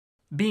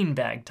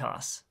Beanbag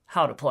toss.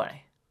 How to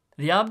play.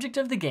 The object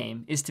of the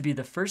game is to be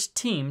the first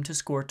team to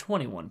score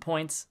 21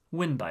 points,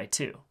 win by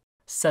 2.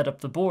 Set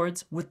up the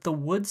boards with the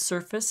wood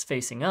surface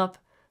facing up,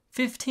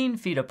 15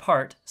 feet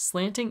apart,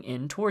 slanting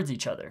in towards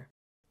each other.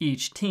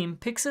 Each team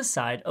picks a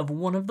side of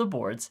one of the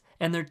boards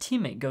and their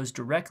teammate goes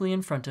directly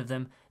in front of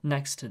them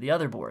next to the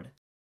other board.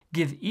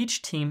 Give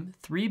each team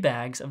 3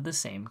 bags of the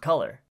same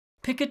color.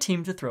 Pick a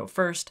team to throw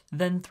first,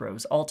 then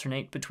throws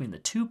alternate between the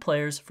 2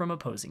 players from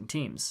opposing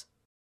teams.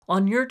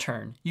 On your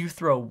turn, you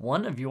throw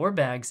one of your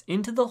bags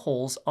into the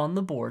holes on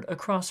the board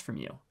across from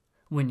you.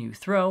 When you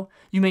throw,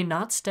 you may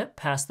not step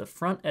past the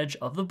front edge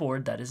of the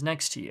board that is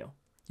next to you.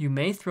 You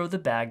may throw the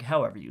bag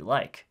however you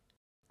like.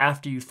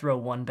 After you throw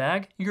one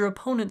bag, your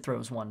opponent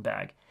throws one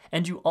bag,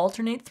 and you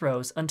alternate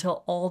throws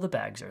until all the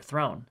bags are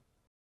thrown.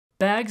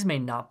 Bags may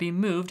not be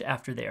moved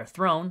after they are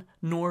thrown,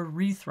 nor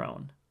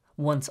rethrown.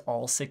 Once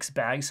all 6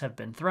 bags have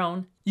been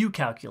thrown, you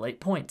calculate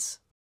points.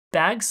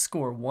 Bags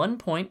score 1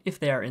 point if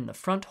they are in the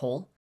front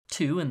hole,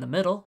 2 in the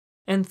middle,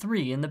 and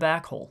 3 in the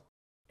back hole.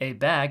 A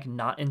bag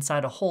not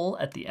inside a hole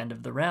at the end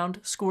of the round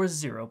scores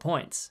 0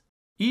 points.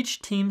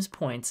 Each team's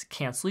points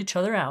cancel each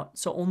other out,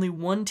 so only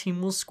one team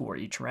will score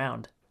each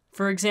round.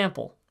 For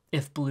example,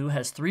 if blue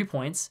has 3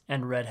 points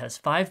and red has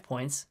 5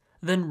 points,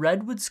 then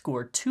red would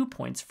score 2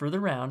 points for the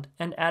round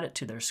and add it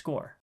to their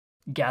score.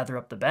 Gather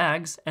up the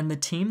bags, and the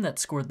team that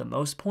scored the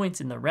most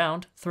points in the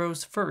round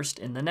throws first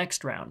in the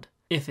next round.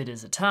 If it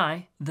is a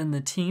tie, then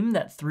the team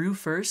that threw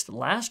first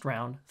last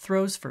round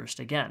throws first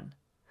again.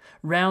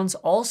 Rounds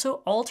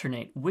also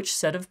alternate which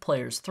set of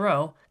players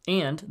throw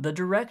and the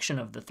direction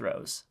of the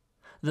throws.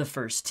 The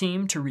first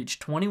team to reach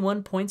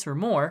 21 points or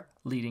more,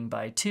 leading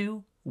by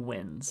 2,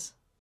 wins.